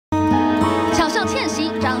相倩兮，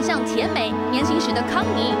长相甜美。年轻时的康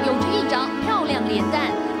妮有着一张漂亮脸蛋。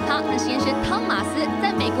她和先生汤马斯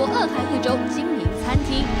在美国俄亥俄州经营餐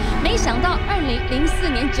厅。没想到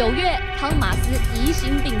2004年9月，汤马斯疑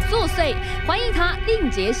心病作祟，怀疑他另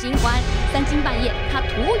结新欢。3更半夜，他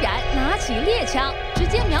突然拿起猎枪，直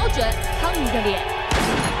接瞄准康妮的脸。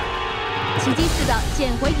奇迹似的捡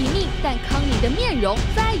回一命，但康妮的面容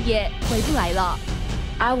再也回不来了。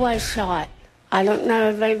I was shot. I don't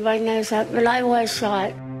know if everybody knows that, but I was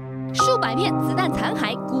shot. 数百片子弹残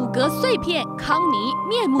骸，骨骼碎片，康妮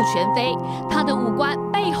面目全非，她的五官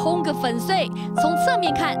被轰个粉碎。从侧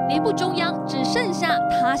面看，脸部中央只剩下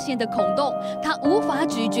塌陷的孔洞，她无法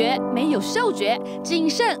咀嚼，没有嗅觉，仅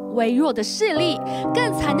剩微弱的视力。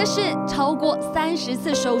更惨的是，超过30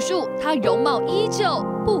次手术，她容貌依旧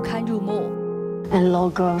不堪入目。And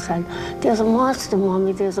little girl said, "There's a monster,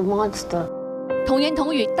 mommy. There's a monster." 童言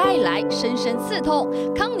童语带来深深刺痛，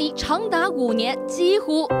康妮长达5年几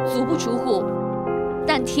乎足不出户。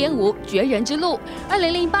但天无绝人之路。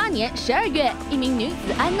2008年12月，一名女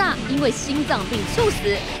子安娜因为心脏病猝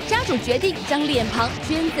死，家属决定将脸庞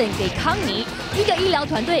捐赠给康妮。一个医疗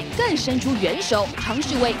团队更伸出援手，尝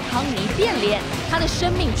试为康妮变脸，她的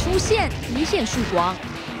生命出现一线曙光。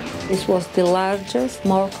This was the largest,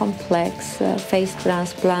 more complex face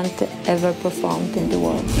transplant ever performed in the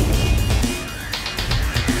world.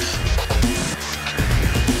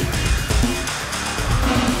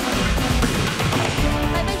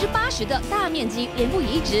 80%的大面积脸部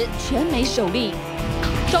移植全美首例，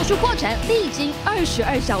手术过程历经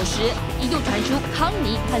22小时，一度传出康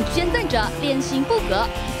妮和捐赠者脸型不合，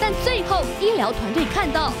但最后医疗团队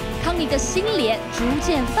看到康妮的新脸逐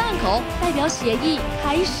渐泛红，代表血液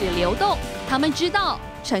开始流动，他们知道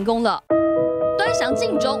成功了。端详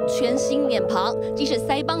镜中全新脸庞，即使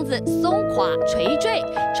腮帮子松垮垂坠，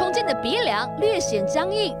重建的鼻梁略显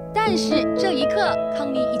僵硬，但是这一刻，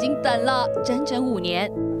康妮已经等了整整5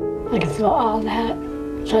年。I can feel all that,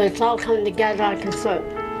 so it's all coming together. I can start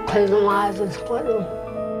closing my eyes and squinting.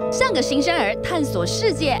 像个新生儿探索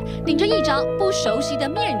世界，领着一张不熟悉的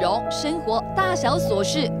面容，生活大小琐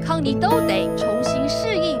事，康妮都得重新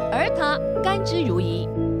适应，而她甘之如饴。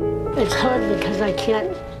It's hard because I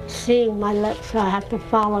can't see my lips, so I have to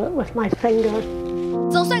follow it with my finger.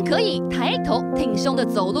 总算可以抬头挺胸的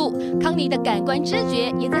走路，康妮的感官知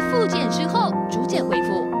觉也在复健之后逐渐恢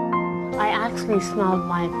复。I actually smelled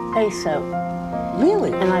my face soap.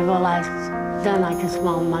 Really? And I realized then I could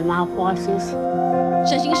smell my mouthwashes.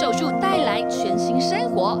 整形手术带来全新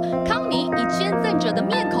生活，康妮以捐赠者的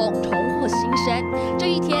面孔重获新生。这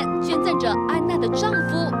一天，捐赠者安娜的丈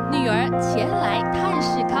夫、女儿前来探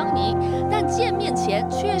视康妮，但见面前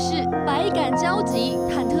却是百感交集、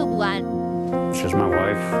忐忑不安。She's my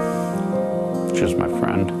wife. She's my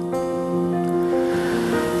friend.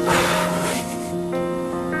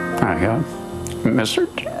 I miss her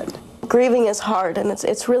dead. Grieving is hard, and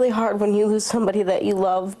it's really hard when you lose somebody that you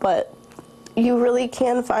love, but you really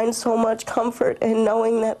can find so much comfort in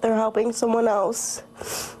knowing that they're helping someone else.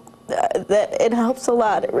 That it helps a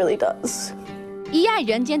lot, it really does. 遗爱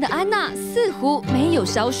人间的安娜似乎没有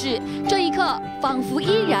消逝，这一刻仿佛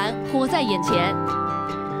依然活在眼前。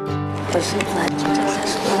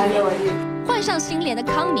换上新脸的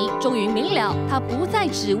康妮终于明了，她不再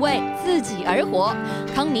只为自己而活。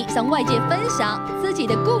康妮向外界分享自己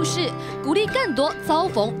的故事，鼓励更多遭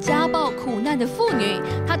逢家暴苦难的妇女。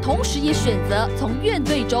她同时也选择从怨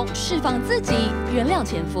怼中释放自己，原谅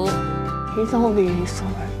前夫。He told me he's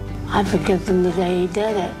sorry. I forgive him the day he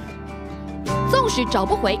did it. 纵使找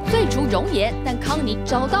不回最初容颜，但康妮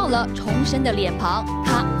找到了重生的脸庞。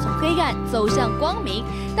她从黑暗走向光明，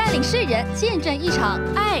带领世人见证一场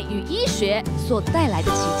爱与医学所带来的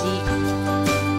奇迹。